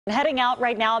Heading out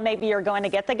right now, maybe you're going to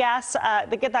get the gas,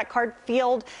 to get that car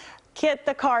filled. Get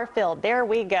the car filled. There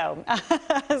we go.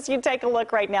 As you take a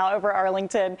look right now over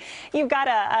Arlington, you've got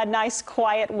a nice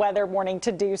quiet weather morning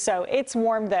to do so. It's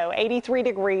warm though, 83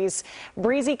 degrees,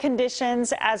 breezy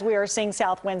conditions as we are seeing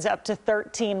south winds up to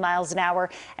 13 miles an hour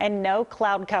and no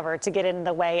cloud cover to get in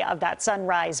the way of that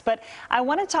sunrise. But I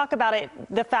want to talk about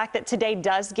the fact that today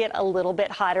does get a little bit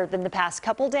hotter than the past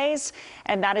couple days,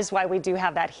 and that is why we do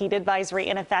have that heat advisory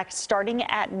in effect starting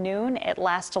at noon. It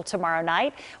lasts till tomorrow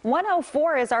night.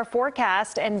 104 is our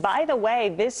forecast, and by the way,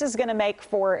 this is going to make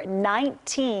for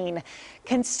 19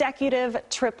 consecutive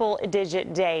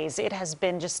triple-digit days. It has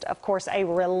been just, of course, a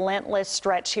relentless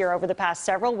stretch here over the past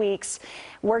several weeks.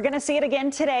 We're going to see it again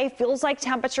today. Feels like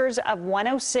temperatures of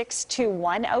 106 to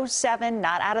 107,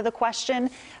 not out of the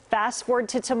question. Fast forward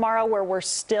to tomorrow where we're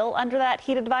still under that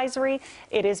heat advisory.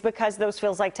 It is because those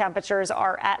feels like temperatures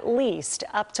are at least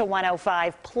up to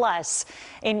 105 plus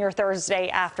in your Thursday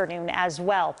afternoon as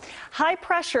well. High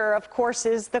pressure, of course,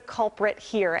 is the culprit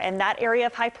here, and that area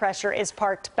of high pressure is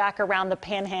parked back around the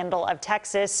panhandle of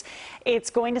Texas. It's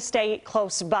going to stay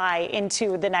close by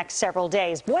into the next several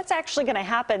days. What's actually going to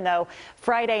happen, though,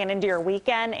 Friday and into your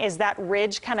weekend is that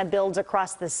ridge kind of builds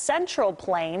across the central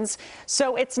plains,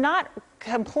 so it's not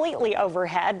completely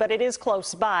overhead, but it is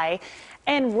close by.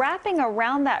 And wrapping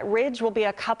around that ridge will be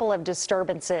a couple of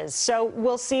disturbances. So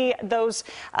we'll see those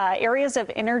areas of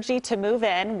energy to move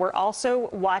in. We're also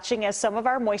watching as some of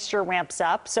our moisture ramps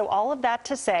up. So all of that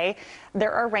to say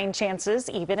there are rain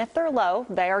chances, even if they're low.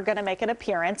 They are going to make an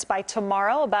appearance. By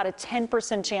tomorrow, about a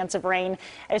 10% chance of rain,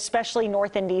 especially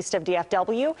north and east of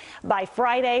DFW. By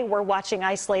Friday, we're watching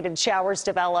isolated showers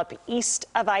develop east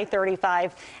of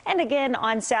I-35. And again,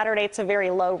 on Saturday, it's a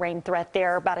very low rain threat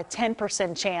there, about a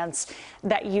 10% chance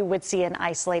that you would see an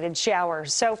isolated shower.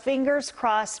 So fingers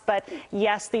crossed, but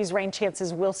yes, these rain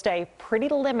chances will stay pretty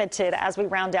limited as we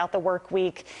round out the work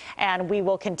week, and we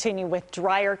will continue with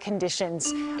drier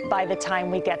conditions by the time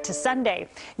we get to Sunday.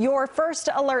 Your first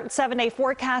alert 7-day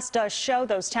forecast does show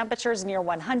those temperatures near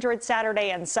 100 Saturday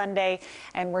and Sunday,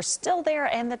 and we're still there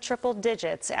in the triple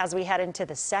digits as we head into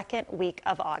the second week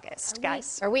of August.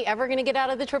 Guys, are we ever going to get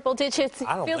out of the triple digits?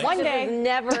 I don't Feels think like one day.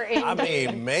 Never ending. I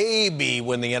mean, maybe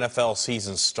when the NFL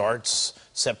season starts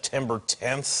September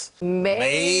 10th. Maybe.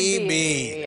 Maybe.